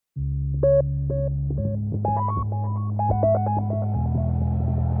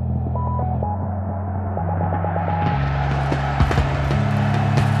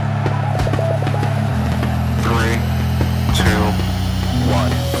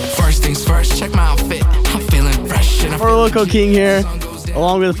Check my outfit. I'm feeling fresh and I'm Loco King here,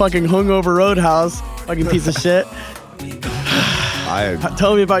 along with fucking Hungover Roadhouse, fucking piece of shit.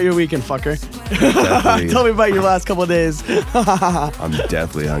 Tell me about your weekend, fucker. Tell me about your last couple of days. I'm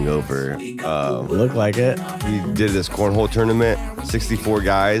definitely hungover. Look like it. We did this cornhole tournament, 64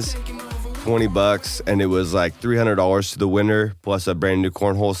 guys, $20, and it was like $300 to the winner plus a brand new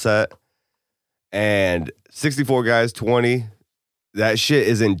cornhole set. And 64 guys, 20. That shit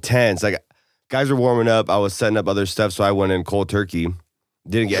is intense. Like, guys were warming up. I was setting up other stuff, so I went in cold turkey.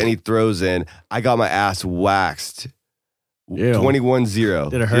 Didn't get any throws in. I got my ass waxed. 21-0.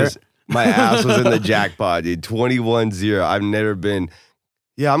 Did it hurt? My ass was in the jackpot, dude. 21-0. I've never been.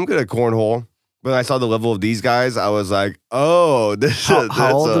 Yeah, I'm good at cornhole. When I saw the level of these guys, I was like, oh, this is.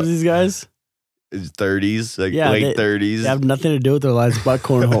 How old are these guys? It's 30s, like late 30s. They have nothing to do with their lives but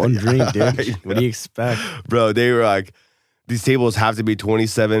cornhole and drink, dude. What do you expect? Bro, they were like, these tables have to be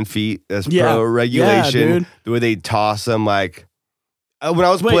 27 feet. That's pro regulation. Yeah, dude. The way they toss them, like, when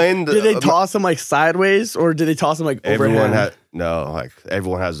I was playing. Did they toss them like sideways or did they toss them like overhand?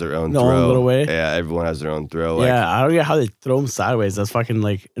 Everyone has their own throw. Own little way? Yeah, everyone has their own throw. Like, yeah, I don't get how they throw them sideways. That's fucking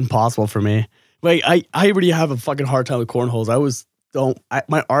like impossible for me. Like, I already have a fucking hard time with cornholes.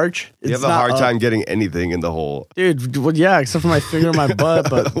 My arch. You have a hard time getting anything in the hole. Dude, well, yeah, except for my finger in my butt,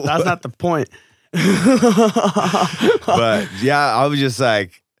 but that's not the point. But yeah, I was just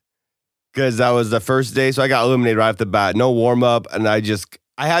like, because that was the first day, so I got eliminated right off the bat. No warm up, and I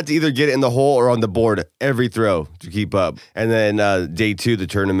had to either get it in the hole or on the board every throw to keep up. And then day 2, the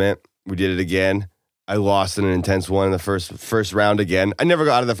tournament, we did it again. I lost in an intense one in the first round again. I never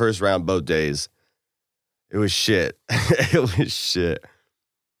got out of the first round both days. It was shit. It was shit.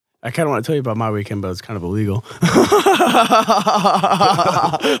 I kind of want to tell you about my weekend, but it's kind of illegal. I'm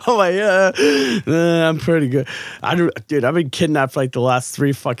like, yeah, I'm pretty good. Dude, I've been kidnapped for like the last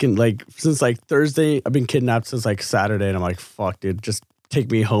 3 fucking, like, since like Thursday. I've been kidnapped since like Saturday, and I'm like, fuck, dude, just take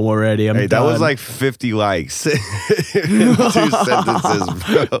me home already. I'm done. That was like 50 likes in 2 sentences,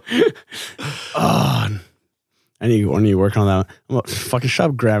 bro. Oh, I need to work on that. I'm a fucking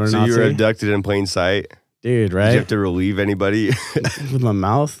shop grammar. So you were abducted in plain sight? Dude, right? Did you have to relieve anybody? With my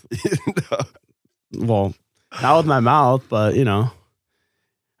mouth? No. Well, not with my mouth, but,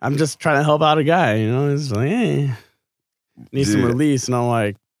 I'm just trying to help out a guy, It's like, hey, need some release. And I'm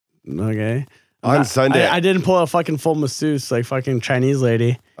like, okay. On Sunday. I didn't pull a fucking full masseuse like fucking Chinese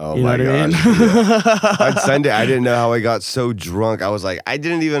lady. Oh, you know my what God. I mean? On Sunday, I didn't know how I got so drunk. I was like, I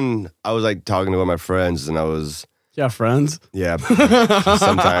was like talking to one of my friends, and I was. Yeah, friends. Yeah,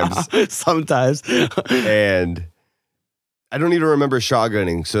 sometimes. Sometimes. And I don't even remember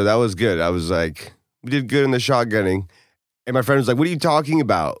shotgunning, so that was good. I was like, we did good in the shotgunning. And my friend was like, what are you talking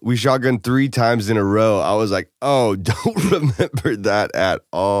about? We shotgunned 3 times in a row. I was like, oh, don't remember that at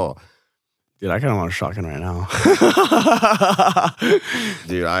all. Dude, I kind of want a shotgun right now.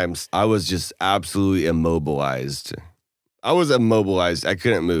 Dude, I was just absolutely immobilized. I was immobilized. I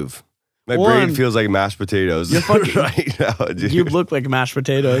couldn't move. My brain feels like mashed potatoes right now, dude. You look like mashed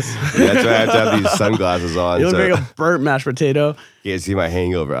potatoes. Yeah, that's why I have to have these sunglasses on. You look like a burnt mashed potato. You can't see my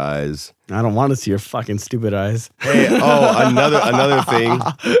hangover eyes. I don't want to see your fucking stupid eyes. Hey, another thing.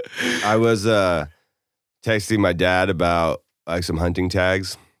 I was texting my dad about like some hunting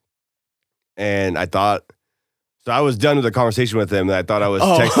tags, and I was done with the conversation with him, and I thought I was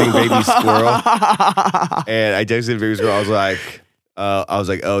texting baby squirrel, and I texted baby squirrel. I was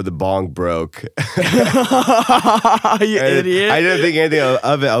like, oh, the bong broke. You idiot. I didn't think anything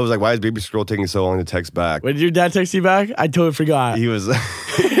of it. I was like, why is baby squirrel taking so long to text back? When did your dad text you back? I totally forgot. He was.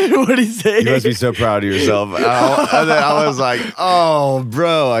 What did he say? You must be so proud of yourself. And then I was like, oh,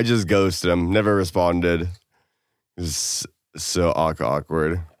 bro. I just ghosted him. Never responded. It was so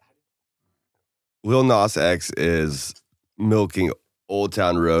awkward. Lil Nas X is milking Old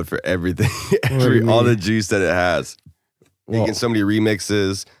Town Road for everything. All the juice that it has. Making so many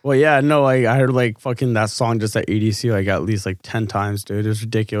remixes. Well, yeah, no, I heard like fucking that song just at EDC like at least like 10 times, dude. It was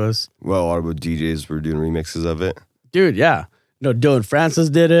ridiculous. Well, a lot of DJs were doing remixes of it. Dude, yeah. No, Dylan Francis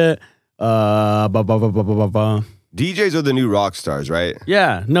did it. DJs are the new rock stars, right?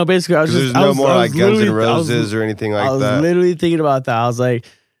 Yeah. No, basically, I was just... There's no more like Guns N' Roses or anything like that. I was literally thinking about that. I was like,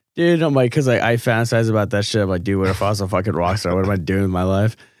 dude, I'm like, because like, I fantasize about that shit. I'm like, dude, what if I was a fucking rock star? What am I doing with my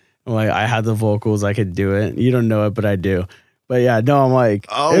life? I'm like, I had the vocals. I could do it. You don't know it, but I do. But yeah, no, I'm like,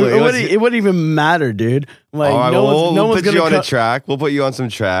 it wouldn't even matter, dude. I'm like, All right, no one's put gonna you on a track. We'll put you on some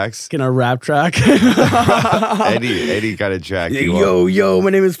tracks. in a rap track. Any kind of track. You want. Yo,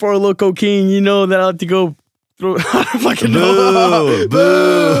 my name is Four Loco King. You know that I have to go through. I don't fucking know.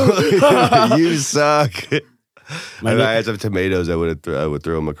 Boo! You suck. If name- I had some tomatoes, I would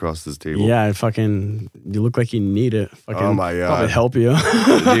throw them across this table. Yeah, you look like you need it. Fucking, Oh my God. probably help you. Dude,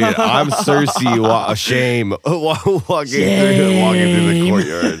 I'm Cersei. Shame. Walking through the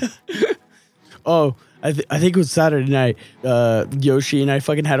courtyard. Oh, I think it was Saturday night. Yoshi and I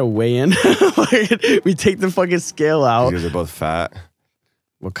fucking had a weigh-in. We take the fucking scale out. You guys are both fat.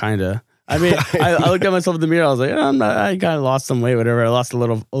 Well, kind of. I mean, I looked at myself in the mirror. I was like, I kind of lost some weight, whatever. I lost a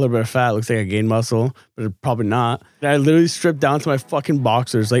little bit of fat. Looks like I gained muscle, but probably not. And I literally stripped down to my fucking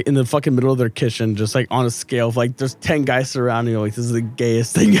boxers, like in the fucking middle of their kitchen, just like on a scale of like there's 10 guys surrounding me. Like, this is the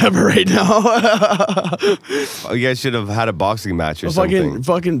gayest thing ever right now. Oh, you guys should have had a boxing match or something.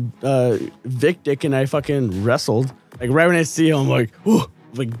 Fucking Vic Dick and I fucking wrestled. Like right when I see him, I'm like, ooh.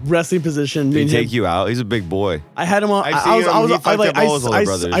 Like wrestling position. Did he take you out? He's a big boy. I had him on.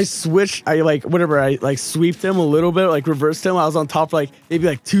 I switched. I sweeped him a little bit, like reversed him. I was on top for like maybe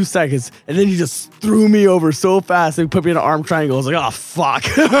like 2 seconds, and then he just threw me over so fast and put me in an arm triangle. I was like, oh fuck.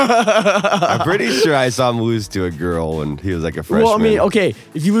 I'm pretty sure I saw him lose to a girl when he was like a freshman. Well, I mean, okay,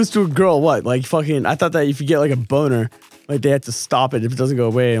 if you lose to a girl, what? Like fucking. I thought that if you get like a boner, like they had to stop it if it doesn't go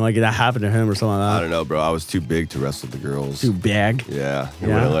away, and like that happened to him or something like that. I don't know, bro. I was too big to wrestle the girls. Too big. Yeah, they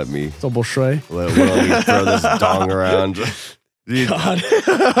wouldn't let me. So bullshit. Wouldn't let me throw this dong around. Dude,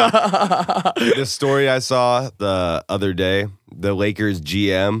 the story I saw the other day, the Lakers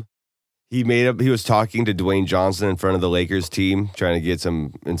GM, he was talking to Dwayne Johnson in front of the Lakers team, trying to get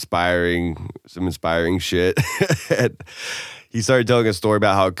some inspiring shit. And he started telling a story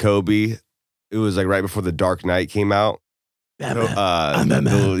about how Kobe, it was like right before The Dark Knight came out. The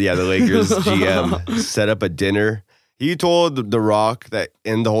Lakers GM set up a dinner. He told The Rock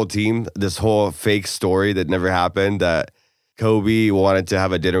and the whole team this whole fake story that never happened, that Kobe wanted to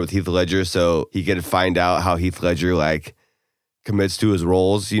have a dinner with Heath Ledger so he could find out how Heath Ledger like commits to his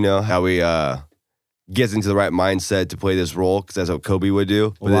roles, you know, how he gets into the right mindset to play this role, because that's what Kobe would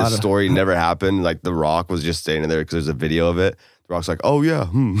do. But this story never happened. Like The Rock was just standing there because there's a video of it. Rock's like, oh yeah,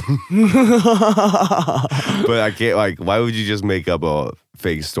 But I can't, like, why would you just make up a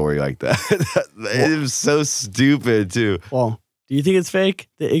fake story like that? It was so stupid too. Well, do you think it's fake,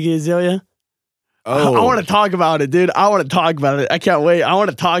 the Iggy Azalea? Oh, I want to talk about it, dude. I want to talk about it. I can't wait. I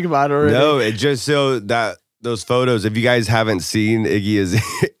want to talk about it already. No, it just so that those photos, if you guys haven't seen Iggy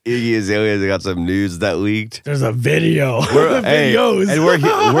Azalea, they got some news that leaked. There's a video. Videos. And we're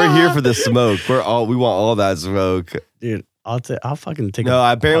here for the smoke. We want all that smoke. Dude, I'll fucking take No,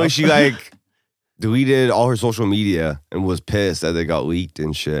 apparently she like deleted all her social media and was pissed that they got leaked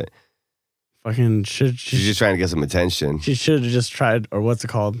and shit. Fucking she's just trying to get some attention. She should have just tried, or what's it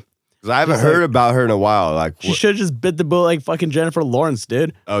called? Because I haven't heard about her in a while. Like, she should have just bit the bullet like fucking Jennifer Lawrence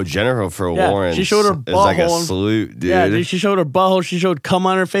did. Oh, Jennifer Lawrence. She showed her butthole. It's like a salute, dude. Yeah, dude, she showed her butthole. She showed cum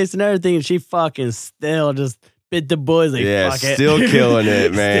on her face and everything, and she fucking still just bit the boys. Like, yeah, fuck still it. killing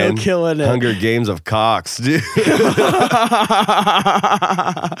it, man. Still killing it. Hunger Games of cocks, dude.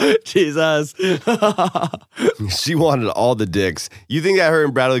 Jesus. She wanted all the dicks. You think that her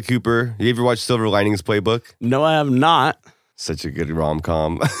and Bradley Cooper, you ever watch Silver Linings Playbook? No, I have not. Such a good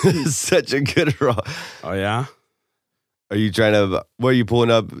rom-com. Such a good rom. Oh, yeah? Are you trying to, what are you pulling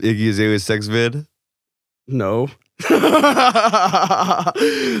up Iggy Azalea's sex vid? No.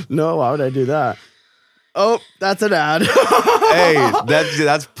 No, why would I do that? Oh, that's an ad. Hey,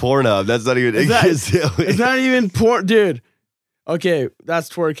 that's Pornhub. That's not even Iggy Azalea. It's not even porn, dude. Okay, that's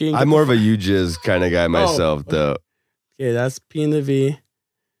twerking. I'm more of a you-jizz kind of guy myself, though. Okay, that's P and the V.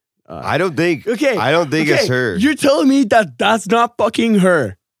 I don't think it's her. You're telling me that that's not fucking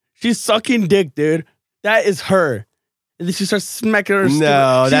her. She's sucking dick, dude. That is her. And then she starts smacking her.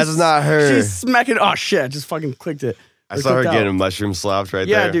 No, that's not her. She's smacking. Oh shit! I just fucking clicked it. I saw her getting mushroom slapped right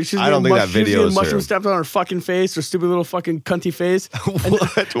there. Yeah, dude. I don't think that video is her. Mushroom stepped on her fucking face, her stupid little fucking cunty face.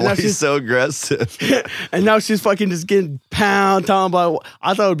 What? Why is so aggressive? And now she's fucking just getting talking about.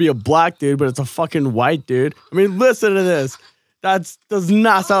 I thought it would be a black dude, but it's a fucking white dude. I mean, listen to this. That does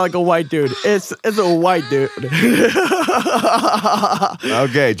not sound like a white dude. It's a white dude.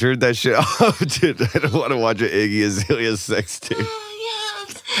 Okay, turn that shit off, dude. I don't want to watch an Iggy Azalea sex tape.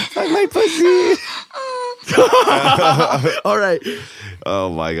 Like my pussy. All right.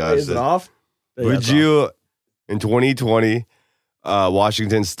 Oh my gosh. Is it off? Would you, in 2020,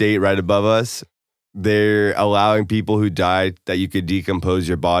 Washington State right above us, they're allowing people who died that you could decompose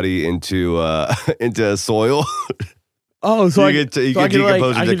your body into soil. Oh, so You can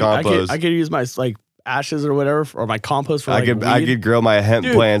decompose or decompose. I could use my like ashes or whatever, or my compost for like I could grow my hemp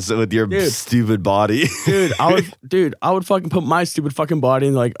plants with your stupid body. Dude, I would fucking put my stupid fucking body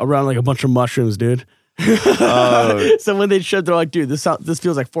in like around like a bunch of mushrooms, dude. So when they should, they're like, dude, this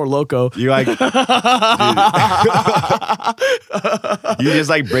feels like Four Loko. You like, you just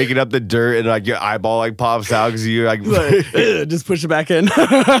like breaking up the dirt and like your eyeball like pops out because you like just push it back in.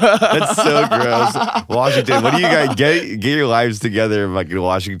 That's so gross. Washington, what do you guys get your lives together, fucking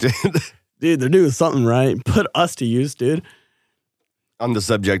Washington? Dude, they're doing something right. Put us to use, dude. On the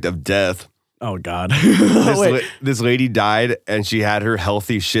subject of death. Oh, God. This lady died and she had her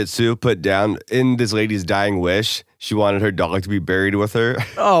healthy Shih Tzu put down in this lady's dying wish. She wanted her dog to be buried with her.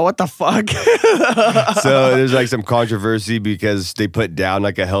 Oh, what the fuck? So there's like some controversy because they put down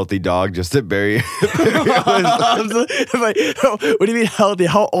like a healthy dog just to bury it. Like, what do you mean healthy?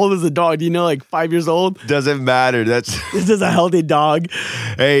 How old is the dog? Do you know, like 5 years old? Doesn't matter. This is a healthy dog.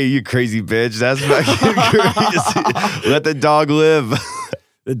 Hey, you crazy bitch. That's fucking crazy. Let the dog live.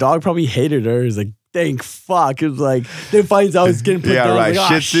 The dog probably hated her. He's like, thank fuck. It was like, then finds out it's getting put down. Right.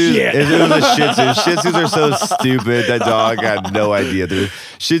 Like, Shih Tzus. It was a Shih Tzu. Shih Tzus are so stupid. That dog had no idea.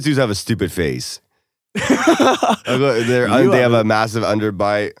 Shih Tzus have a stupid face. They have a massive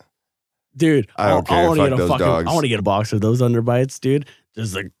underbite. Dude, I don't care. Fuck those dogs. I want to get a box of those underbites, dude.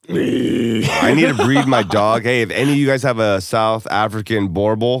 Just like, I need to breed my dog. Hey, if any of you guys have a South African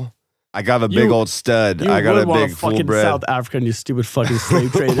Borbal, I got a big old stud. I got a big full fucking bred. South African, you stupid fucking slave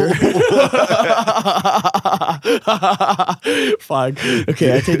trader. Fuck.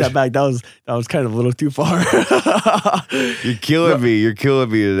 Okay, I take that back. That was kind of a little too far. You're killing me. You're killing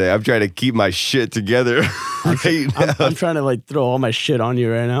me today. I'm trying to keep my shit together. I'm trying to like throw all my shit on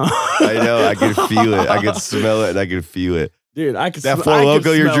you right now. I know. I can feel it. I can smell it, and I can feel it. Dude, that Four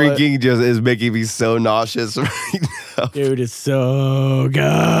Loko you're drinking just is making me so nauseous right now. Dude, it's so good.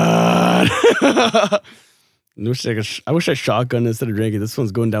 I wish I shotgunned instead of drinking. This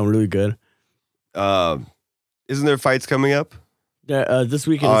one's going down really good. Isn't there fights coming up? Yeah, this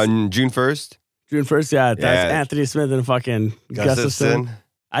weekend on June 1st. June 1st, yeah. That's Anthony Smith and fucking Gustafson.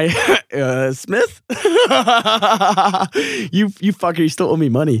 Smith? You fucker, you still owe me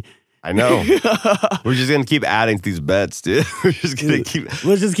money. I know. We're just gonna keep adding to these bets, dude. We're just gonna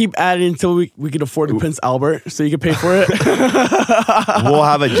Let's just keep adding until we can afford Prince Albert, so you can pay for it. We'll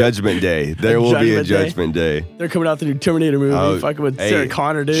have a judgment day. There will be a judgment day. They're coming out the new Terminator movie. Fucking with Sarah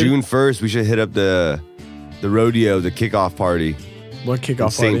Connor, dude. June 1st, we should hit up the rodeo, the kickoff party. What kickoff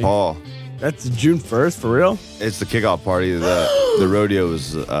party? St. Paul. That's June 1st, for real? It's the kickoff party. The rodeo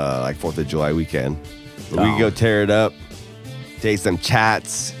is like 4th of July weekend. We can go tear it up, take some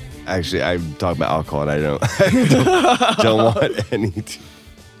chats. Actually, I'm talking about alcohol, and I don't want any.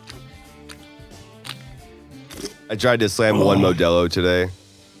 I tried to slam one Modelo today.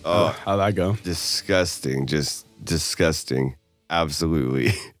 Oh, how'd that go? Disgusting, just disgusting.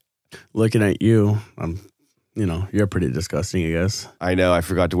 Absolutely. Looking at you, you're pretty disgusting, I guess. I know. I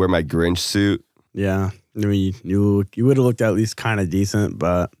forgot to wear my Grinch suit. Yeah, I mean, you would have looked at least kind of decent,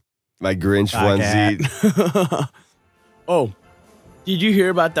 but my Grinch onesie. Oh. Did you hear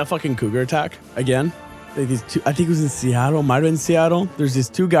about that fucking cougar attack again? Like these two, I think it was in Seattle. Might have been Seattle. There's these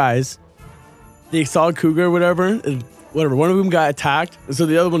two guys. They saw a cougar, or whatever, and whatever. One of them got attacked, and so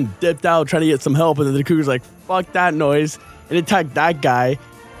the other one dipped out trying to get some help. And then the cougar's like, "Fuck that noise!" and attacked that guy.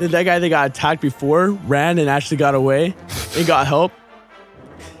 Then that guy that got attacked before ran and actually got away and got help.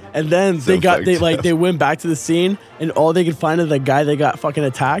 And then they went back to the scene, and all they could find of the guy that got fucking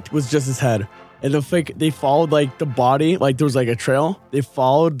attacked was just his head. And they followed like the body, like there was like a trail. They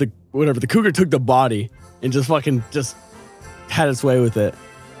followed the cougar took the body and just had its way with it.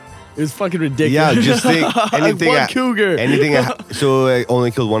 It was fucking ridiculous. Yeah, just think anything. One cougar. So it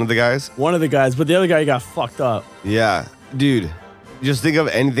only killed one of the guys? One of the guys, but the other guy got fucked up. Yeah, dude. Just think of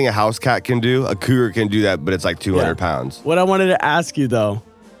anything a house cat can do. A cougar can do that, but it's like 200 pounds. What I wanted to ask you though,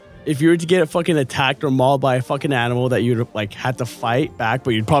 if you were to get fucking attacked or mauled by a fucking animal that you'd like had to fight back,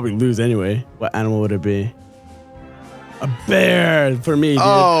 but you'd probably lose anyway, what animal would it be? A bear for me, dude.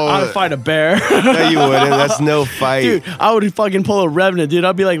 I would fight a bear. No, you wouldn't. That's no fight. Dude, I would fucking pull a Revenant, dude.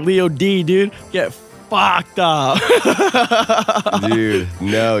 I'd be like Leo D, dude. Get fucked up. Dude,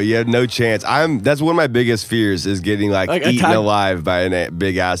 no, you have no chance. That's one of my biggest fears is getting like eaten alive by a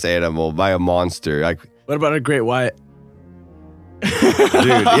big ass animal, by a monster. Like, what about a great white?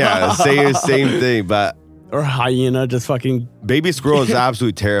 Dude, yeah, same thing, but or hyena, just fucking baby squirrel is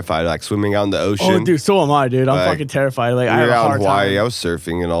absolutely terrified, like swimming out in the ocean. Oh, dude, so am I, dude. I'm fucking terrified. Like, I have a hard in Hawaii, time. I was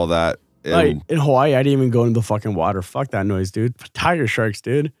surfing and all that. Like in Hawaii, I didn't even go into the fucking water. Fuck that noise, dude. Tiger sharks,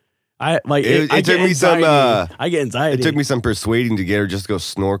 dude. It took me some. I get anxiety. It took me some persuading to get her just to go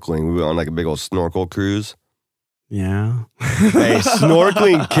snorkeling. We went on like a big old snorkel cruise. Yeah. Hey,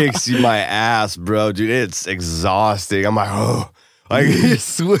 snorkeling kicks you my ass, bro, dude. It's exhausting. I'm like, oh, like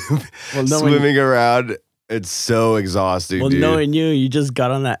swimming around. It's so exhausting. Well, dude. knowing you just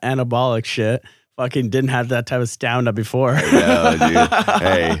got on that anabolic shit. Fucking didn't have that type of stamina before. No, dude.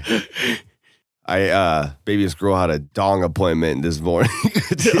 Hey. Baby's girl had a dong appointment this morning.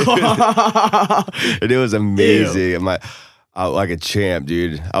 And it was amazing. I'm like a champ,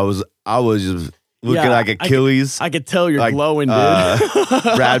 dude. I was just looking like Achilles. I could tell you're glowing, dude.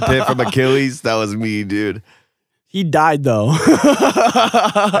 Brad Pitt from Achilles. That was me, dude. He died though.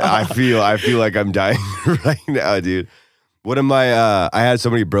 I feel like I'm dying right now, dude. What am I had so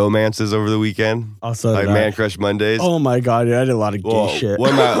many bromances over the weekend. Also, like Man Crush Mondays. Oh my god, dude, I did a lot of gay shit.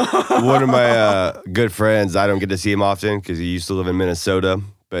 One of my good friends, I don't get to see him often because he used to live in Minnesota,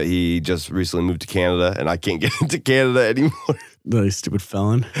 but he just recently moved to Canada, and I can't get into Canada anymore. Really stupid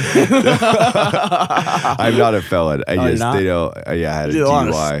felon. I'm not a felon. I just they don't. I had a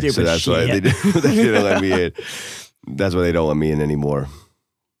DUI, so that's why they didn't let me in. That's why they don't let me in anymore.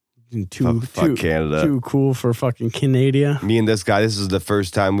 Fuck Canada. Too cool for fucking Canada. Me and this guy, this is the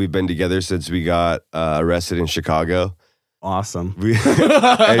first time we've been together since we got arrested in Chicago. Awesome.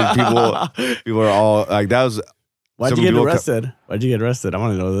 And people are all like, that was. Why'd you get arrested? Why'd you get arrested? I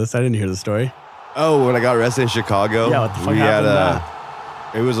want to know this. I didn't hear the story. Oh, when I got arrested in Chicago. Yeah, what the fuck happened?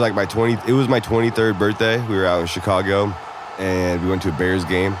 It was like my 23rd birthday. We were out in Chicago. And we went to a Bears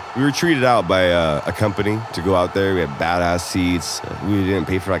game. We were treated out by a company to go out there. We had badass seats. We didn't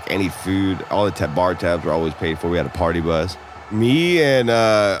pay for like any food. All the bar tabs were always paid for. We had a party bus. Me and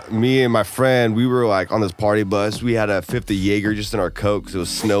my friend, we were like on this party bus. We had a fifth of Jaeger just in our coat because it was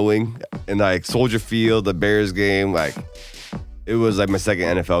snowing. And like Soldier Field, the Bears game, like it was like my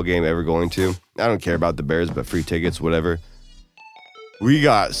second NFL game ever going to. I don't care about the Bears, but free tickets, whatever. We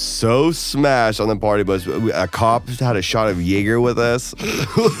got so smashed on the party bus. A cop had a shot of Jaeger with us.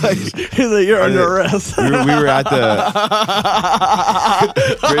 He's like, you're under arrest. We were at the.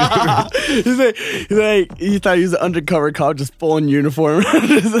 he's like, he thought he was an undercover cop, just full in uniform.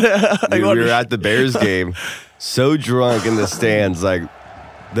 We were at the Bears game, so drunk in the stands. Like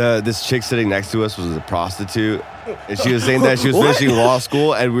this chick sitting next to us was a prostitute. And she was saying that she was finishing law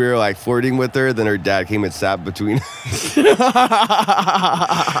school, and we were like flirting with her. Then her dad came and sat between us. And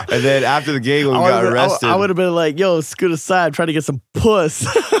then after the game, when we got arrested, I would have been like, "Yo, scoot aside, try to get some puss."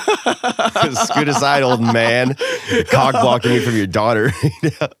 Scoot aside, old man. Cock blocking me from your daughter.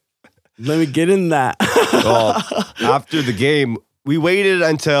 Let me get in that. Well, after the game, we waited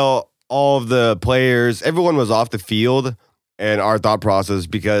until all of the players, everyone was off the field. And our thought process,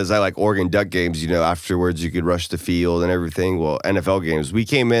 because I like Oregon Duck games, afterwards you could rush the field and everything. Well, NFL games, we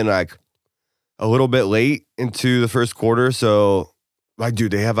came in like a little bit late into the first quarter. So, like,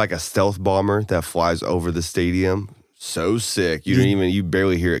 dude, they have like a stealth bomber that flies over the stadium. So sick. You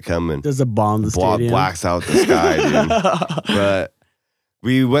barely hear it coming. There's a bomb the stadium. Blacks out the sky, dude. But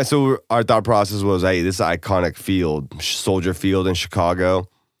we went, so our thought process was, hey, this is an iconic field, Soldier Field in Chicago.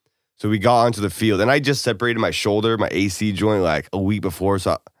 So we got onto the field, and I just separated my shoulder, my AC joint, like a week before.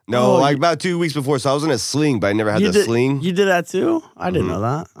 Like about 2 weeks before. So I was in a sling, but I never had the sling. You did that too? I didn't know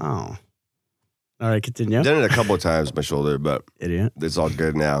that. Oh. All right, continue. I've done it a couple of times, my shoulder, but idiot. It's all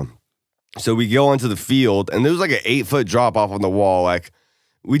good now. So we go onto the field, and there was like an 8-foot drop off on the wall. Like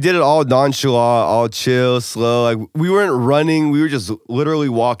we did it all nonchalant, all chill, slow. Like we weren't running. We were just literally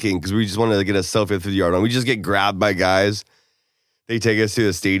walking because we just wanted to get a selfie at the 50-yard line. We just get grabbed by guys. They take us to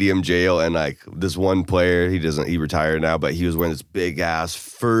the stadium jail, and like this one player, he retired now, but he was wearing this big ass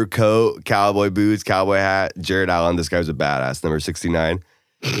fur coat, cowboy boots, cowboy hat. Jared Allen, this guy was a badass, number 69.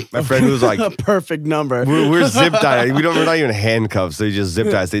 My friend was like, a perfect number. We're zip tied. We're not even handcuffed, so they just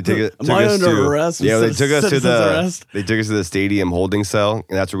zip ties. They took us to arrest. Yeah, they took us to arrest? They took us to the stadium holding cell,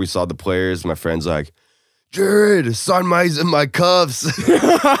 and that's where we saw the players. My friend's like, Jared, sign my cuffs.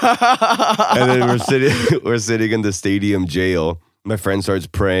 And then we're sitting in the stadium jail. My friend starts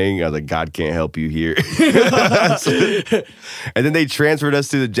praying. I was like, God can't help you here. And then they transferred us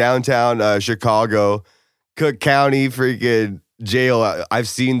to the downtown Chicago, Cook County freaking jail. I've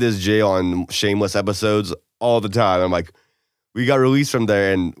seen this jail on Shameless episodes all the time. I'm like, we got released from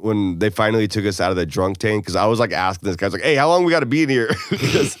there. And when they finally took us out of the drunk tank, because I was like asking this guy, I was like, hey, how long we got to be in here?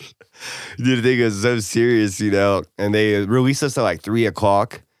 Because the thing is so serious, And they released us at like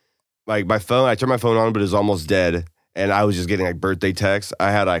 3:00. Like my phone, I turned my phone on, but it was almost dead. And I was just getting like birthday texts.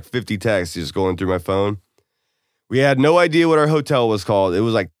 I had like 50 texts just going through my phone. We had no idea what our hotel was called. It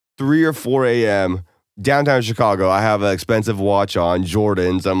was like 3 or 4 a.m. downtown Chicago. I have an expensive watch on,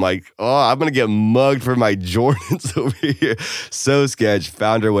 Jordans. I'm like, oh, I'm going to get mugged for my Jordans over here. So sketch.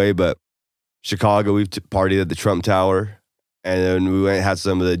 Found our way, but Chicago, we partied at the Trump Tower. And then we went and had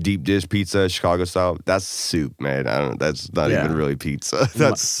some of the deep dish pizza, Chicago style. That's soup, man. That's not even really pizza.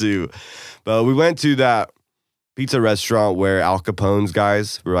 That's soup. But we went to that pizza restaurant where Al Capone's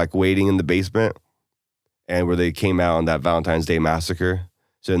guys were like waiting in the basement, and where they came out on that Valentine's Day massacre.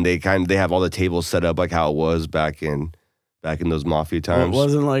 So then they have all the tables set up like how it was back in those mafia times. It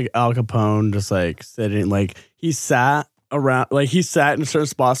wasn't like Al Capone just like sitting, like he sat around, like he sat in a certain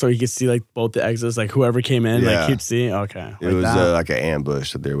spot so he could see like both the exits, like whoever came in, like he'd see. Okay, it was like an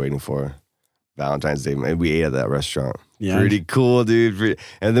ambush that they were waiting for. Valentine's Day, and we ate at that restaurant. Yeah, pretty cool, dude.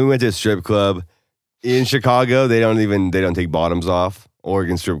 And then we went to a strip club in Chicago. They don't take bottoms off.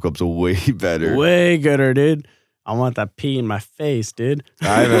 Oregon strip clubs are way better, way gooder, dude. I want that pee in my face, dude.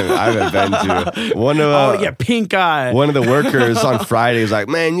 I haven't been to one of. I want to get pink eye. One of the workers on Friday was like,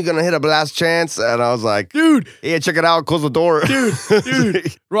 "Man, you gonna hit a last chance?" And I was like, "Dude, yeah, check it out. Close the door,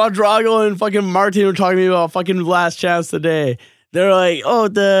 dude." Rod Drago and fucking Martin were talking to me about fucking last chance today. They're like, "Oh,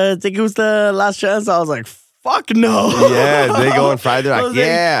 think it was the last chance." I was like, "Fuck no." Yeah, they go on Friday. They're like,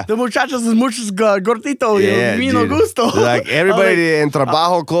 "Yeah, the muchachos es muchos gordito. Yeah, vino gusto." They're like, everybody in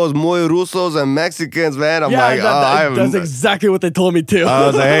trabajo clothes, muy Rusos and Mexicans, man. I'm like, that's exactly what they told me too. I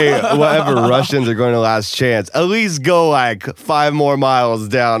was like, hey, whatever Russians are going to last chance, at least go like 5 more miles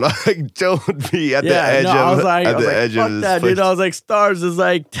down. Like, don't be at the edge of I was like, fuck that, dude. I was like, Stars is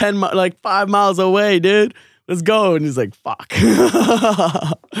like 5 miles away, dude. Let's go. And he's like, fuck.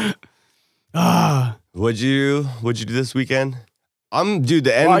 What'd you do this weekend? Dude,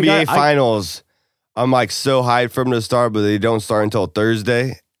 the NBA finals. I'm like so hyped from the start, but they don't start until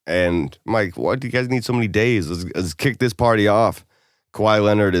Thursday. And I'm like, why do you guys need so many days? Let's kick this party off. Kawhi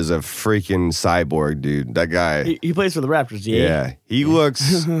Leonard is a freaking cyborg, dude. That guy. He plays for the Raptors, yeah. Yeah. He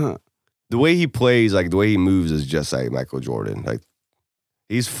looks, the way he plays, like the way he moves is just like Michael Jordan. Like,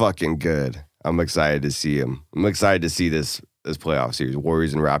 he's fucking good. I'm excited to see him. I'm excited to see this playoff series,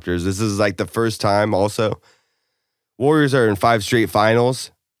 Warriors and Raptors. This is like the first time also. Warriors are in 5 straight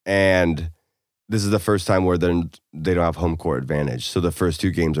finals, and this is the first time where they don't have home court advantage. So the first 2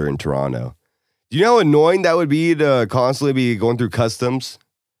 games are in Toronto. Do you know how annoying that would be to constantly be going through customs?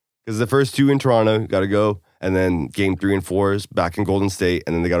 Because the first 2 in Toronto, got to go, and then game 3 and 4 is back in Golden State,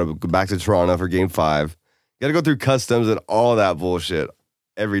 and then they got to go back to Toronto for game 5. Got to go through customs and all that bullshit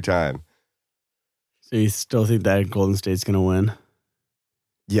every time. So you still think that Golden State's going to win?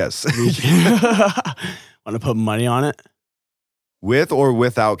 Yes. Want to put money on it? With or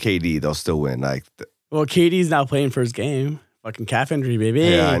without KD, they'll still win. Well, KD's now playing for his game. Fucking calf injury, baby.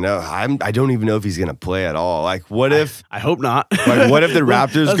 Yeah, I know. I don't even know if he's going to play at all. Like, what if... I hope not. Like, what if the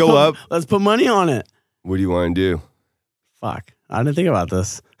Raptors go up? Let's put money on it. What do you want to do? Fuck. I didn't think about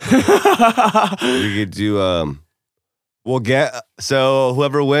this. We could do... So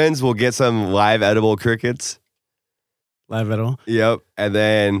whoever wins will get some live edible crickets. Live edible? Yep. And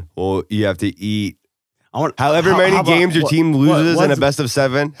then, you have to eat however many games your team loses in a best of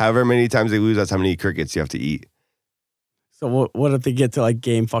 7, however many times they lose, that's how many crickets you have to eat. So what if they get to like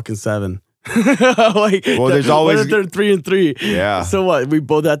game fucking 7? Like, there's always... What if they're 3-3? Yeah. So what? We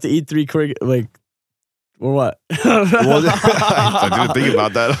both have to eat 3 crickets, like... Or what? I didn't think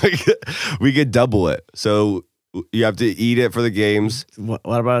about that. Like, we could double it. So... You have to eat it for the games. What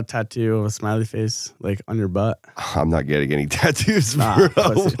about a tattoo of a smiley face, like on your butt? I'm not getting any tattoos, bro.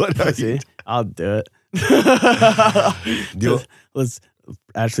 Pussy. I'll do it. Let's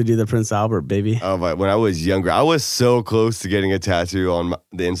actually do the Prince Albert, baby. Oh my! When I was younger, I was so close to getting a tattoo on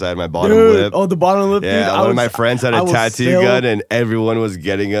the inside of my bottom lip. Oh, the bottom lip. Yeah, dude, one of my friends had a tattoo gun, and everyone was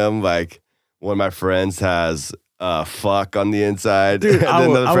getting them. Like, one of my friends has fuck on the inside. Dude, and then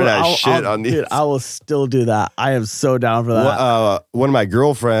another friend has shit on the inside. I will still do that. I am so down for that. One of my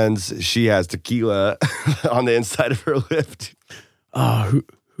girlfriends, she has tequila on the inside of her lip. I'm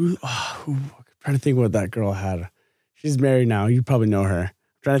trying to think what that girl had. She's married now. You probably know her. I'm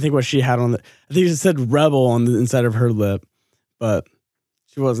trying to think what she had on I think she said Rebel on the inside of her lip, but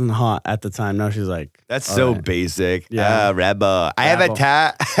she wasn't hot at the time. Now she's like... That's so right. Basic. Yeah. Rebel. I have a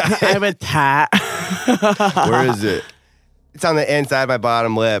tat. I have a tat. Where is it? It's on the inside of my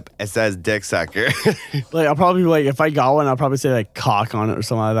bottom lip. It says dick sucker. Like, I'll probably, like, if I got one, I'll probably say, like, cock on it or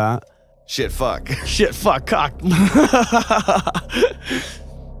something like that. Shit, fuck. Shit, fuck, cock.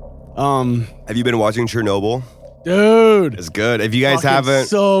 Have you been watching Chernobyl? Dude. It's good. If you guys haven't...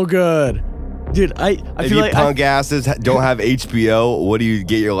 so good. Dude, I If feel you like punk asses don't have HBO, what do you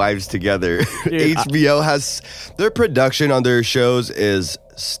get your lives together? Dude, HBO has their production on their shows is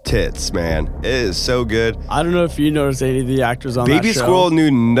tits, man. It is so good. I don't know if you noticed any of the actors on Baby that show. Squirrel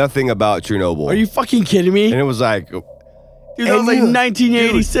knew nothing about Chernobyl. Are you fucking kidding me? And it was like, Dude, that was like and you-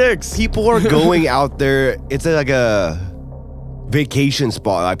 1986. people are going out there. It's like a vacation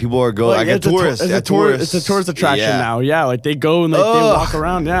spot. Like people are going like a tourist. It's a tourist attraction Yeah. now. Yeah, like they go and like they Ugh. walk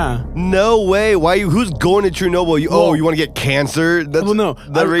around. Yeah. No way. Why you? Who's going to Chernobyl? Well- You want to get cancer? That's, Well, no,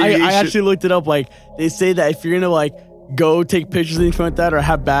 that radiation. I actually looked it up. Like they say that if you're gonna like go take pictures and anything like that, or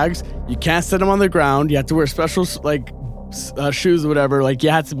have bags, you can't set them on the ground. You have to wear special like shoes or whatever. Like you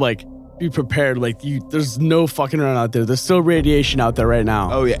have to like be prepared. Like there's no fucking around out there. There's still radiation out there right now.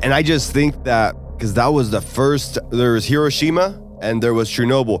 Oh yeah, and I just think that because that was the first. There was Hiroshima and there was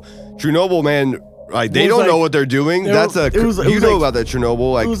Chernobyl. Chernobyl, man, like they It was don't like- know what they're doing. it That's was- a it was- it you was know like- about that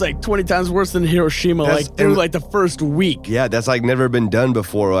Chernobyl. Like It was like 20 times worse than Hiroshima. That's- Like through and- like the first week. yeah, that's like never been done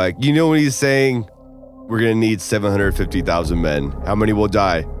before. Like you know when he's saying we're gonna need 750,000 men. How many will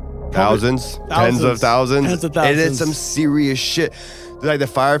die? Thousands? Tens of thousands? Tens of And it's thousands. some serious shit. Like the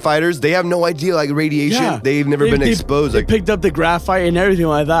firefighters, they have no idea like radiation. Yeah. They've never been exposed. They Like picked up the graphite and everything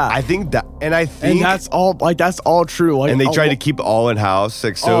like that. I think that, and I think, and that's all true. Like, and they tried to keep it all in house,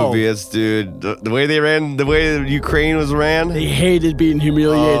 like Soviets, dude. The way they ran, the way Ukraine was ran, They hated being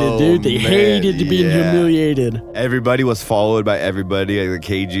humiliated, Oh, dude. They man, hated being yeah. humiliated. everybody was followed by everybody, like the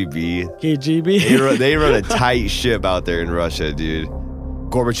KGB. KGB. They run a tight ship out there in Russia, dude.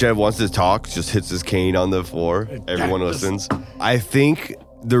 Gorbachev wants to talk, just hits his cane on the floor. Everyone Just- listens. I think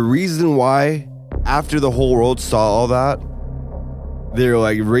the reason why, after the whole world saw all that, they're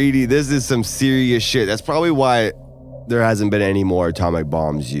like, this is some serious shit. That's probably why there hasn't been any more atomic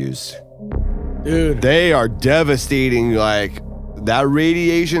bombs used. Dude. They are devastating, like that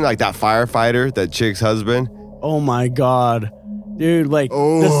radiation, like that firefighter, that chick's husband. Oh my god. Dude, like the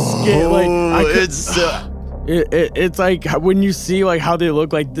Oh, skin, like I could, it's it's like when you see like how they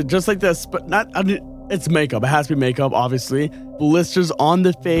look like just like this, but not. I mean, it's makeup. It has to be makeup, obviously. Blisters on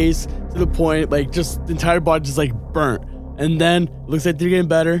the face to the point, like just the entire body just like burnt. And then it looks like they're getting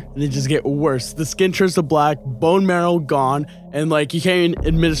better, and they just get worse. The skin turns to black, bone marrow gone, and like you can't even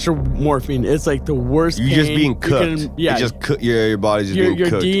administer morphine. It's like the worst. You're pain just being you cooked. can- yeah, You just cook, your body's just your being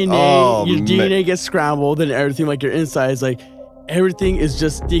cooked. DNA, Oh, your man. DNA gets scrambled, and everything like your insides, like everything is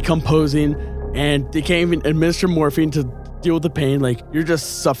just decomposing, and they can't even administer morphine to deal with the pain. Like you're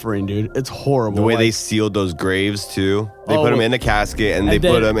just suffering, dude. It's horrible. The way they Like, sealed those graves too. They Oh, put them in a casket and they and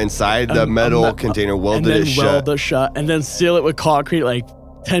then- put them inside the metal container, and welded then it shut. weld it shut, and then seal it with concrete, like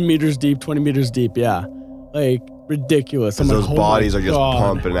 10 meters deep, 20 meters deep. Yeah, like ridiculous. I'm Those like, oh bodies my are just God.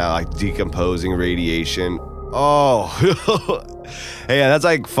 pumping out, like decomposing radiation. Oh, hey, yeah, that's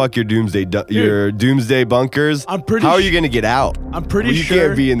like fuck your your doomsday bunkers. I'm pretty How are su- you gonna get out? I'm pretty You sure.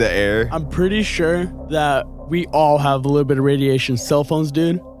 can't be in the air. I'm pretty sure that we all have a little bit of radiation. Cell phones,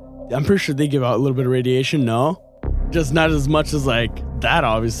 dude. I'm pretty sure they give out a little bit of radiation. No, just not as much as like that.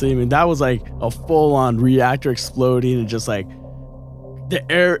 Obviously, I mean that was like a full-on reactor exploding, and just like the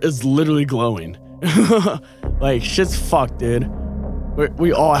air is literally glowing. Like shit's fucked, dude.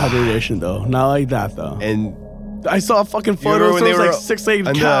 We all have radiation though, not like that though. And I saw a fucking you remember photo. when There was they like were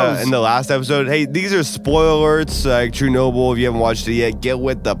 6-8 in cows. in the last episode? Hey, these are spoiler alerts. Like Chernobyl, if you haven't watched it yet, get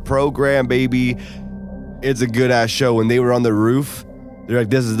with the program, baby. It's a good ass show. When they were on the roof, they're like,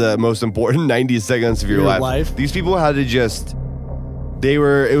 "This is the most important 90 seconds of your life." These people had to just.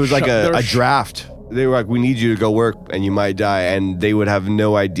 It was like a draft. They were like, "We need you to go work, and you might die," and they would have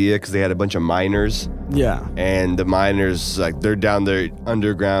no idea because they had a bunch of miners. Yeah. And the miners, like, they're down there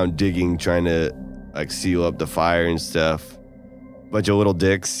underground digging, trying to, like, seal up the fire and stuff. Bunch of little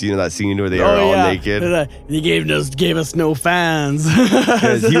dicks, you know that scene where they are all naked. He gave us no fans.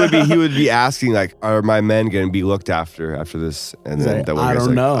 'Cause he would be asking, like, are my men going to be looked after this? And He's then like, that one I guy's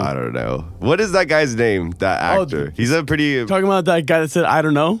don't know. I don't know. What is that guy's name? That actor? He's a pretty Talking about that guy that said, I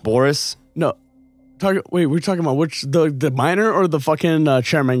don't know. Boris, No. Wait, we're talking about which, the miner or the fucking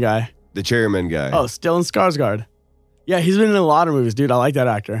chairman guy? the chairman guy. Oh, Stellan Skarsgård. Yeah, he's been in a lot of movies, dude. I like that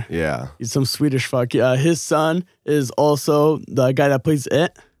actor. Yeah. He's some Swedish fuck. His son is also the guy that plays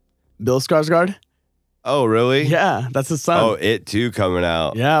It, Bill Skarsgård. Oh, really? Yeah, that's his son. Oh, It Too coming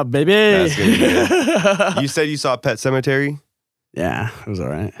out. Yeah, baby. That's gonna be good. You said you saw Pet Cemetery? Yeah, it was all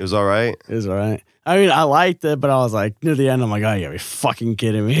right. It was all right. It was all right. I mean, I liked it, but I was like, near the end, I'm like, oh, you gotta be fucking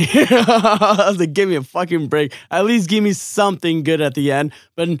kidding me. I was like, give me a fucking break. At least give me something good at the end.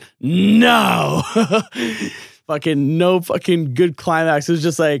 But no. Fucking no fucking good climax. It was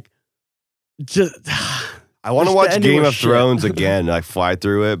just like, I want to Just watch the ending Game was of shit. Thrones again, like fly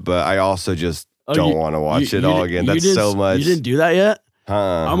through it, but I also just don't want to watch it all again. That's so much. You didn't do that yet?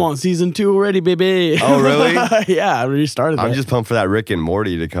 I'm on season 2 already, baby. Oh, really? Yeah, I already started I'm it. just pumped for that Rick and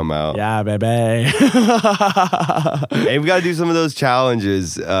Morty to come out. Yeah, baby. Hey, we got to do some of those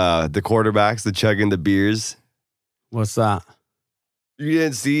challenges. The quarterbacks, the chugging the beers. What's that? You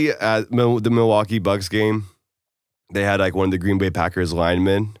didn't see at the Milwaukee Bucks game? They had like one of the Green Bay Packers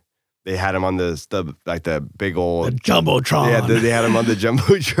linemen. They had him on the big old The Jumbotron. Yeah, they had him on the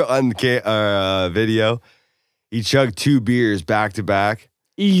Jumbotron video. He chugged 2 beers back to back.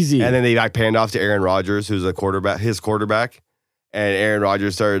 Easy. And then they like panned off to Aaron Rodgers, who's his quarterback. And Aaron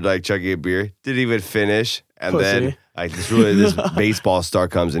Rodgers started like chugging a beer. Didn't even finish. And Pussy. then like this baseball star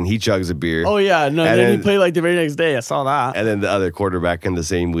comes and he chugs a beer. Oh, yeah. No, And then he then- played like the very next day. I saw that. And then the other quarterback in the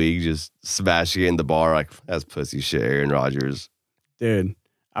same league just smashing it in the bar. Like, that's pussy shit, Aaron Rodgers. Dude,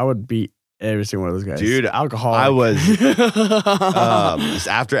 I would beat every single one of those guys. Dude, alcohol. I was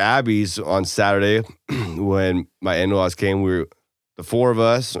after Abby's on Saturday when my in-laws came. We were the 4 of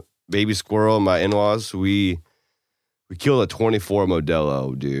us, baby squirrel, and my in-laws. We killed a 24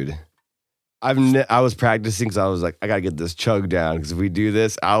 Modelo, dude. I was practicing because I was like, I gotta get this chug down because if we do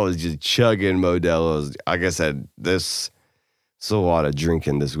this, I was just chugging Modelos. Like I said, it's a lot of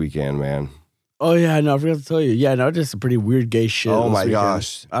drinking this weekend, man. Oh, yeah. No, I forgot to tell you. Yeah, no, just a pretty weird gay shit. Oh this my weekend.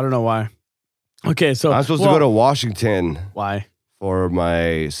 gosh. I don't know why. Okay, so. I'm supposed to go to Washington Why? for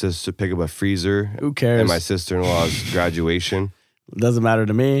my sister pick up a freezer Who cares? and my sister-in-law's graduation. Doesn't matter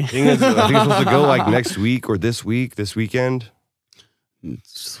to me. I think I'm supposed to go like next week or this weekend.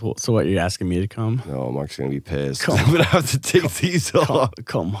 So what, you're asking me to come? No, Mark's gonna be pissed. Come I'm gonna have to take these off.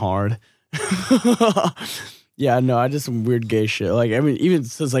 Come hard. Yeah, no, I did some weird gay shit. Like, I mean, even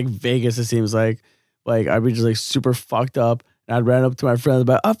since like Vegas, it seems like I'd be just like super fucked up. And I'd ran up to my friend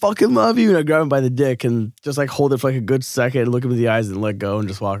about, I fucking love you. And I'd grab him by the dick and just like hold it for like a good second, look him in the eyes and let go and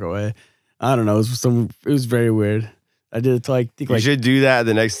just walk away. I don't know. It was very weird. I did it to like think You like should do that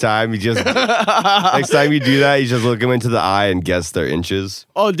the next time. Next time you do that, you just look them into the eye and guess their inches.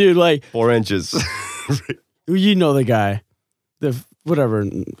 oh, dude, like 4 inches. you know the guy, the whatever.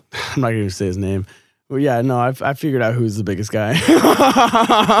 I'm not gonna say his name. Well, yeah, no, I figured out who's the biggest guy. Who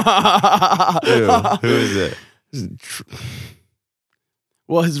is it?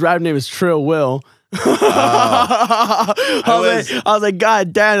 Well, his rap name is Trill Will. I I was like,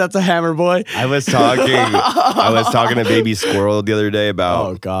 God damn, that's a hammer boy. I was talking to Baby Squirrel the other day Oh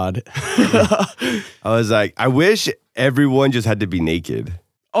about. God. I was like, I wish everyone just had to be naked.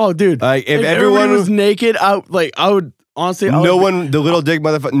 Oh, dude. Like if everyone everyone was naked, I would honestly. no one, the little dick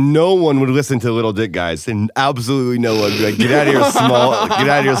motherfucker, no one would listen to little dick guys, and absolutely no one would be like, get out of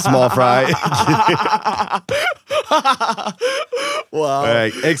here, small fry. Wow.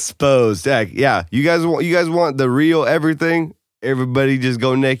 Like exposed. Heck, yeah, you guys want the real everything. Everybody just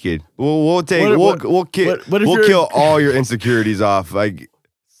go naked. We'll kill all your insecurities off like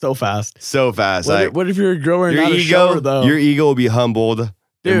So fast. so fast. What if you're a grower and your not a ego, shower, though? your ego will be humbled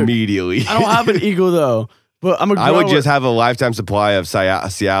Dude, immediately. I don't have an ego though, but I'm a grower. I would just have a lifetime supply of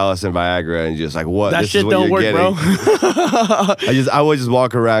Cialis and Viagra and just like what that this shit is what don't you're work, getting. bro. I would just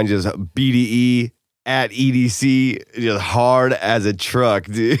walk around just BDE at EDC just hard as a truck,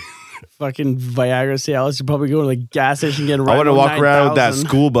 dude. Fucking Viagra Cialis. You're probably going to the gas station getting. I want to walk around with that 9,000.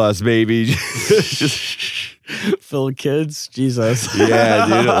 school bus, baby. Just, Full of kids. Jesus. yeah,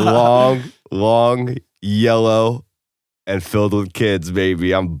 dude. Long, yellow, and filled with kids,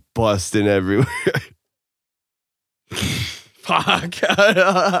 baby. I'm busting everywhere. Fuck.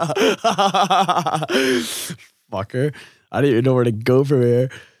 Fucker. I didn't even know where to go from here.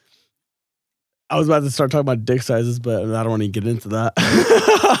 I was about to start talking about dick sizes, but I don't want to get into that.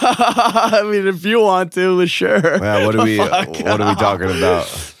 I mean, if you want to, sure. Man, what are we Fuck. talking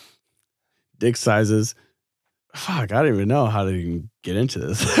about? Dick sizes. Fuck, I don't even know how to even get into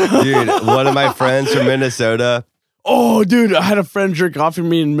this. Dude, one of my friends from Minnesota. Oh, dude, I had a friend jerk off in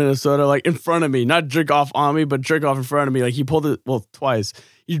me in Minnesota, like in front of me. Not jerk off on me, but jerk off in front of me. Like he pulled it, well, twice.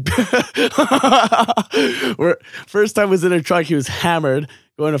 First time was in a truck, he was hammered,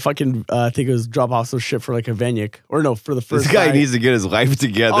 going to fucking, I think it was drop off some shit for like a Vanyik. Or no, for the first This guy night. needs to get his life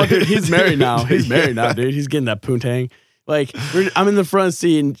together. Oh, dude, he's married now. He's married now, dude. He's getting that poontang. Like, I'm in the front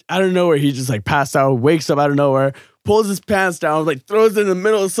seat, and out of nowhere, he just like passed out, wakes up out of nowhere, pulls his pants down, like throws it in the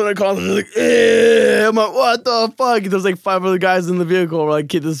middle of Santa Claus. Like, I'm like, what the fuck? There's like 5 other guys in the vehicle. We're like,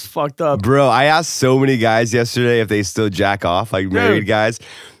 kid, this is fucked up. Bro, I asked so many guys yesterday if they still jack off, like married guys.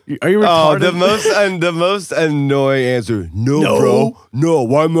 Are you Oh, retarded? the most annoying answer. No, No. bro. No,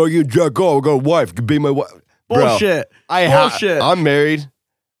 why am I gonna jack off? I got a wife. Could be my wife. Bullshit. Bro, Bullshit. I'm married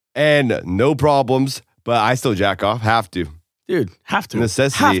and no problems. But I still jack off. Have to. Dude, have to.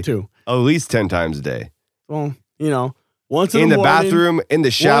 Necessity. Have to. At least 10 times a day. Well, you know, once in In the the morning, bathroom, in the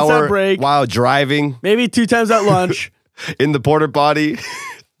at shower, break. while driving, maybe 2 times at lunch. in the porta potty,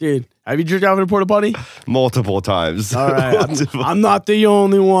 Dude, have you jerked off in a porta potty? multiple times. All right, I'm not the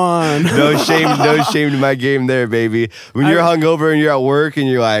only one. No shame to my game there, baby. When you're hungover and you're at work and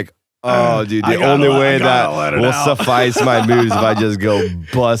you're like, oh, dude, the only way that will suffice my moves if I just go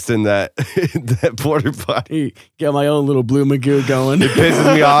bust in that porta potty. Get my own little blue magoo going. It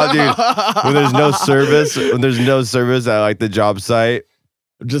pisses me off, dude. When there's no service at like the job site.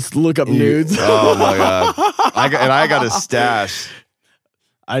 Just look up nudes. Oh my god! I got a stash.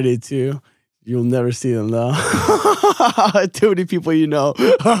 I did too. You'll never see them though. Too many people you know.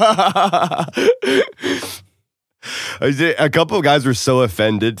 A couple of guys were so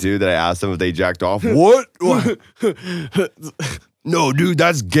offended too that I asked them if they jacked off. What? No, dude,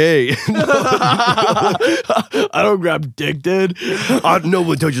 that's gay. I don't grab dick, dude. No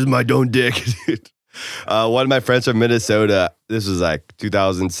one touches my own dick, dude. One of my friends from Minnesota, this was like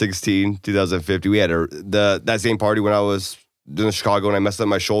 2016, 2015. We had that same party when I was in Chicago and I messed up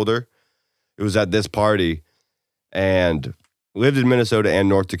my shoulder. It was at this party and lived in Minnesota and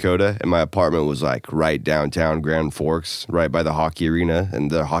North Dakota. And my apartment was like right downtown Grand Forks, right by the hockey arena. And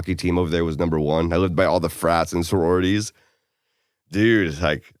the hockey team over there was number 1. I lived by all the frats and sororities. Dude,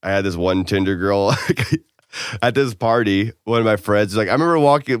 like I had this one Tinder girl at this party. One of my friends, like I remember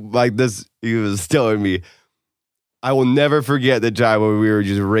walking like this. He was telling me, I will never forget the time when we were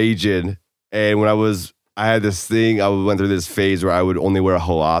just raging. And when I had this thing, I went through this phase where I would only wear a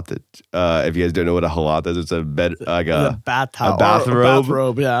halata. If you guys don't know what a halata is, it's a bed, like a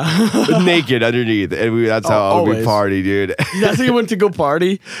bathrobe, yeah. naked underneath. And that's how we party, dude. That's how you went to go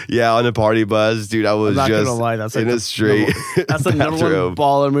party? Yeah, on a party bus, dude. I was just gonna lie, that's like in a straight that's the number one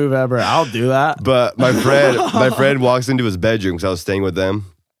baller move ever. I'll do that. But my friend walks into his bedroom because I was staying with them.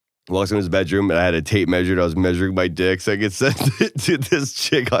 Walks in his bedroom and I had a tape measure. I was measuring my dick so I could send it to this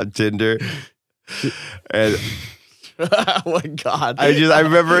chick on Tinder. And oh my god! I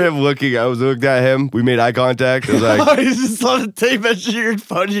remember him looking. I was looking at him. We made eye contact. I was like, "You just saw the tape measure your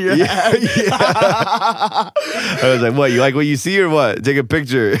phone in your head." Yeah. I was like, "What? You like what you see or what? Take a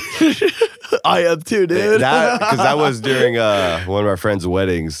picture." I am too, dude. Because that was during one of our friends'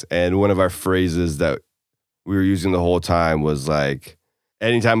 weddings, and one of our phrases that we were using the whole time was like,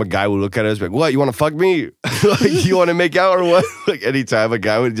 anytime a guy would look at us, like, "What? You want to fuck me? Like, you want to make out or what?" Like anytime a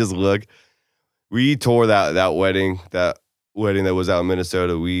guy would just look. We tore that wedding that was out in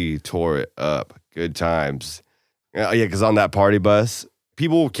Minnesota. We tore it up. Good times. Yeah, because on that party bus,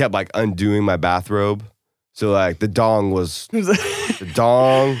 people kept like undoing my bathrobe. So like the dong was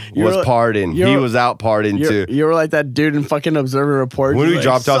partying. He was out partying too. You were like that dude in fucking Observer Report. When we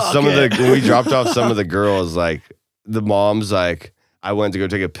dropped off some of the girls, like the moms, like I went to go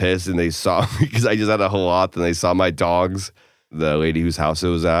take a piss and they saw me because I just had a halata and they saw my dogs. The lady whose house it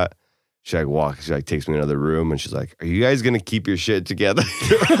was at. She takes me in another room and she's like, "Are you guys gonna keep your shit together?"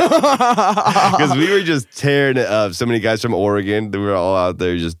 Because we were just tearing it up. So many guys from Oregon, they were all out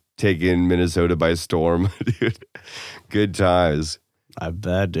there just taking Minnesota by storm, dude. Good times. I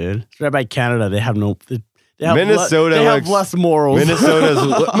bet, dude. It's right by Canada. They have Minnesota have less morals.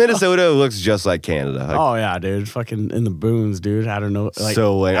 Minnesota looks just like Canada. Like, oh yeah, dude. Fucking in the boons, dude. I don't know. Like,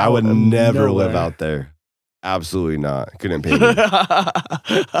 so lame. I would never live out there. Absolutely not. Couldn't pay me.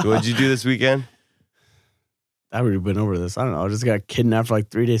 What'd you do this weekend? I've already been over this. I don't know. I just got kidnapped for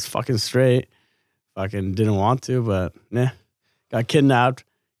like 3 days fucking straight. Fucking didn't want to, but nah. Got kidnapped.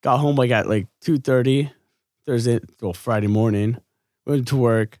 Got home like at like 2:30 Friday morning. Went to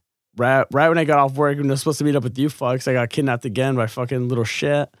work. Right when I got off work, when I was supposed to meet up with you fucks, I got kidnapped again by fucking little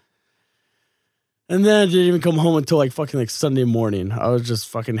shit. And then I didn't even come home until like fucking like Sunday morning. I was just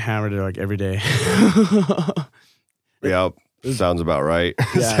fucking hammered like every day. Yep. Sounds about right.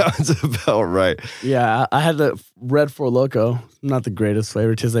 Yeah. Sounds about right. Yeah, I had the Red 4 Loco. Not the greatest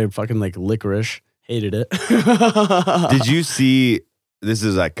flavor. It tastes like fucking like licorice. Hated it. Did you see, this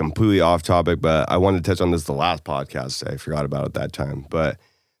is like completely off topic, but I wanted to touch on this the last podcast. I forgot about it that time. But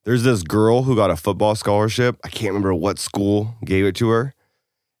there's this girl who got a football scholarship. I can't remember what school gave it to her.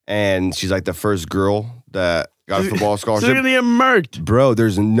 And she's like the first girl that got a football scholarship. She's gonna get murked. Bro,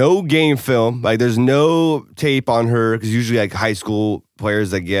 there's no game film. Like, there's no tape on her. Because usually, like, high school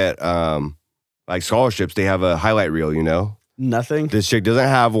players that get, like, scholarships, they have a highlight reel, you know? Nothing. This chick doesn't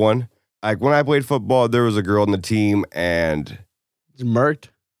have one. Like, when I played football, there was a girl on the team, and Murked.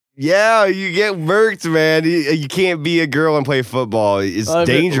 Yeah, you get murked, man. You can't be a girl and play football. It's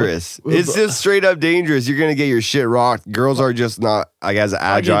dangerous. It's just straight up dangerous. You're gonna get your shit rocked. Girls are just not like as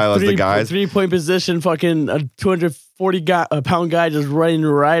agile as the guys. 3-point position, fucking a 240-pound guy just running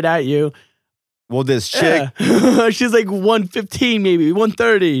right at you. Well, this chick, she's like 115, maybe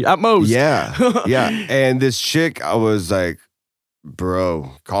 130 at most. Yeah. And this chick, I was like,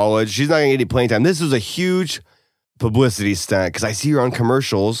 bro, college. She's not gonna get any playing time. This was a huge publicity stunt because I see her on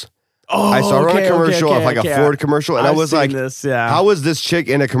commercials. I saw her on a commercial of like a Ford commercial, and I was like, how is this chick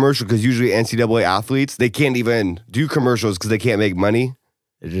in a commercial? Because usually NCAA athletes, they can't even do commercials because they can't make money.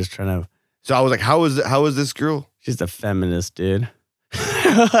 They're just trying to. So I was like, how is this girl? She's a feminist, dude.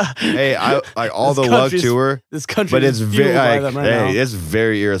 Hey, I like all the love to her. This country, but it's very now. It's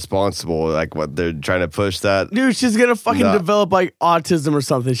very irresponsible. Like what they're trying to push that. Dude, she's gonna fucking develop like autism or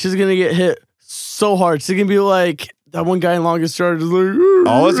something. She's gonna get hit so hard. She's gonna be like that one guy in Longest Yard is like.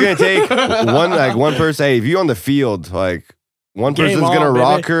 All it's gonna take one person. Hey, if you're on the field, like one person's gonna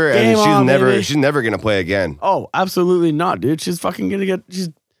rock her, and she's never gonna play again. Oh, absolutely not, dude. She's fucking gonna get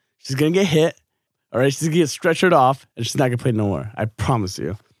she's gonna get hit. All right, she's gonna get stretchered off, and she's not gonna play no more. I promise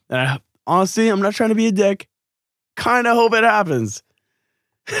you. And honestly, I'm not trying to be a dick. Kind of hope it happens.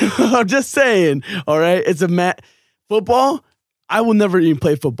 I'm just saying. All right, it's football. I will never even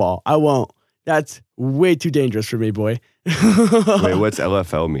play football. I won't. That's way too dangerous for me, boy. Wait, what's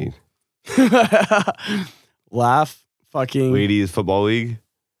LFL mean? Laugh, fucking Ladies Football League.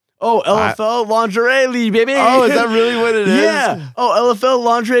 Oh, LFL Lingerie League, baby. Oh, is that really what it is? Yeah. Oh, LFL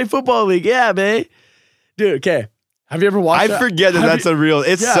Lingerie Football League. Yeah, babe. Dude, okay. Have you ever watched I forget that's a real.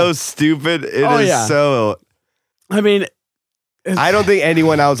 It's so stupid. It is so. I mean, I don't think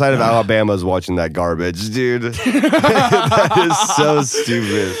anyone outside of Alabama is watching that garbage, dude. That is so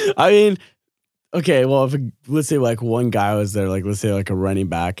stupid. I mean, okay, well, let's say like one guy was there, like let's say like a running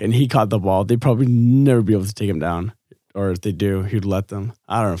back, and he caught the ball, they'd probably never be able to take him down. Or if they do, he'd let them.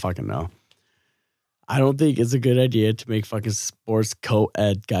 I don't fucking know. I don't think it's a good idea to make fucking sports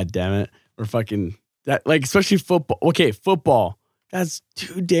co-ed, goddammit. Or fucking, that, like, especially football. Okay, football. That's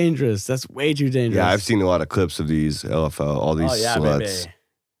too dangerous. That's way too dangerous. Yeah, I've seen a lot of clips of these LFL, all these sluts. Baby.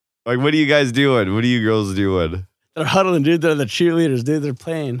 Like, what are you guys doing? What are you girls doing? They're huddling, dude. They're the cheerleaders, dude. They're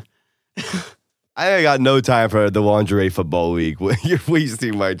playing. I got no time for the lingerie football league. You're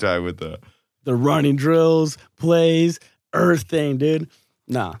wasting my time with that. The running drills, plays, earth thing, dude.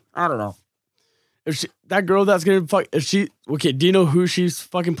 Nah, I don't know. If that girl that's gonna fuck, okay, do you know who she's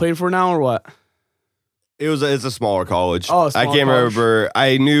fucking playing for now or what? It's a smaller college. Oh, I can't remember.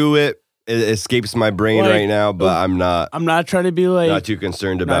 I knew it. It escapes my brain right now, but I'm not trying to be like not too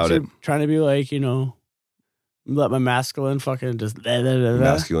concerned about it. Trying to be like, let my masculine fucking just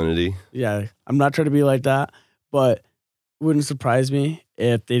masculinity. Yeah, I'm not trying to be like that, but it wouldn't surprise me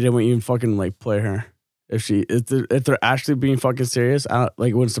if they didn't even fucking like play her. If they're actually being fucking serious, it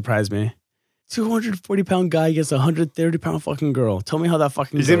wouldn't surprise me. 240-pound guy against a 130-pound fucking girl. Tell me how that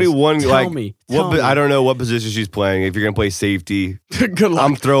fucking goes. He's gonna be one. Tell me. I don't know what position she's playing. If you're gonna play safety, good luck.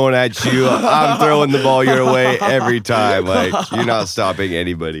 I'm throwing at you. I'm throwing the ball your way every time. Like you're not stopping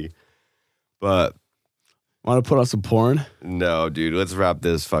anybody. But want to put on some porn? No, dude. Let's wrap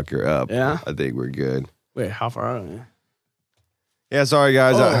this fucker up. Yeah, I think we're good. Wait, how far are we? Yeah, sorry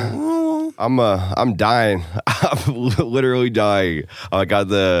guys. I'm dying. I'm literally dying. I got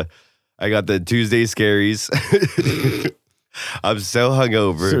the Tuesday scaries. I'm so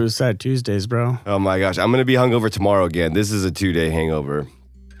hungover. Suicide Tuesdays, bro. Oh my gosh. I'm going to be hungover tomorrow again. This is a 2-day hangover.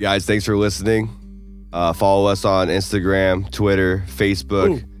 Guys, thanks for listening. Follow us on Instagram, Twitter,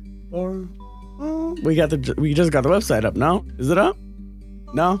 Facebook. We just got the website up. No? Is it up?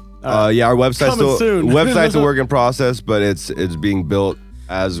 No? Yeah, our website's soon. Website's a work in process, but it's being built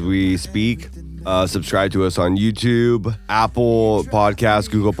as we speak. Subscribe to us on YouTube, Apple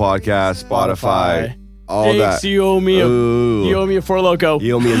Podcasts, Google Podcasts, Spotify, all that. You owe me a Four Loco.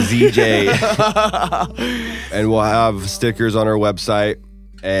 You owe me a ZJ. And we'll have stickers on our website.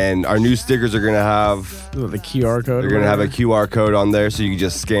 And our new stickers are going to have the QR code. They're going to have a QR code on there, so you can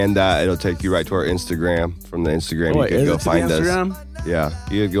just scan that. It'll take you right to our Instagram. From the Instagram, you can go find us. Yeah,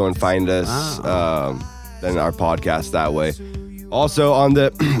 you can go and find us. Then our podcast that way. Also, on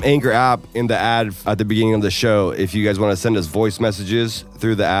the Anchor app, in the ad at the beginning of the show, if you guys want to send us voice messages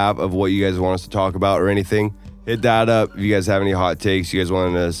through the app of what you guys want us to talk about or anything, hit that up. If you guys have any hot takes you guys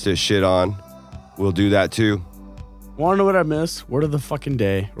want us to shit on, we'll do that too. Want to know what I miss? Word of the fucking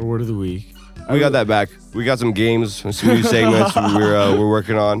day or word of the week? We got that back. We got some games, some new segments we're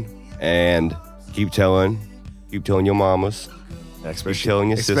working on, and keep telling your mamas, keep telling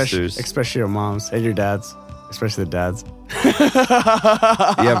your sisters, especially your moms and your dads, especially the dads.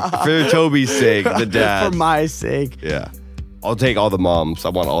 Yeah, for Toby's sake, the dad. For my sake. Yeah. I'll take all the moms. I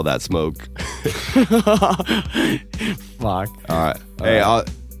want all that smoke. Fuck. All right.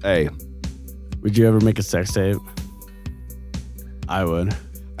 Hey, Would you ever make a sex tape? I would.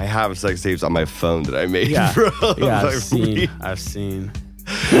 I have sex tapes on my phone that I made, Yeah. bro. Yeah, Like, I've seen.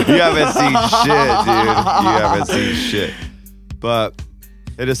 You haven't seen shit, dude. You haven't seen shit. But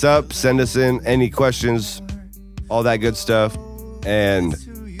hit us up, send us in any questions, all that good stuff. And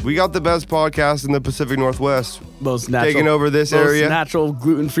we got the best podcast in the Pacific Northwest. Most natural. Taking over this most area. natural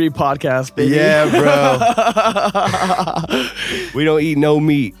gluten-free podcast, baby. Yeah, bro. We don't eat no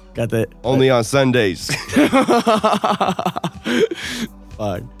meat. Got that. Only on Sundays.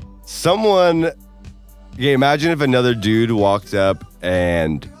 Fuck. Someone, imagine if another dude walked up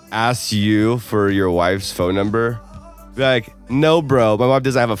and asked you for your wife's phone number. Be like, no, bro, my wife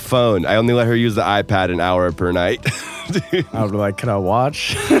doesn't have a phone. I only let her use the iPad an hour per night. Dude. I would be like, can I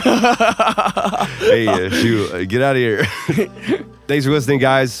watch? Hey, shoot, get out of here. Thanks for listening,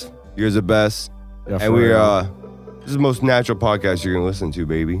 guys. You're the best. Yeah, And we're, this is the most natural podcast you're going to listen to,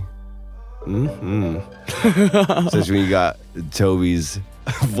 baby. Especially when you got Toby's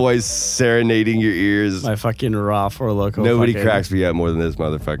voice serenading your ears. My fucking raw for loco. Nobody fucking, cracks me up more than this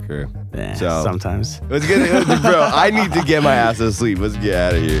motherfucker. So sometimes. let's get, bro. I need to get my ass to sleep. Let's get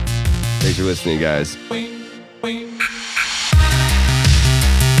out of here. Thanks for listening, guys.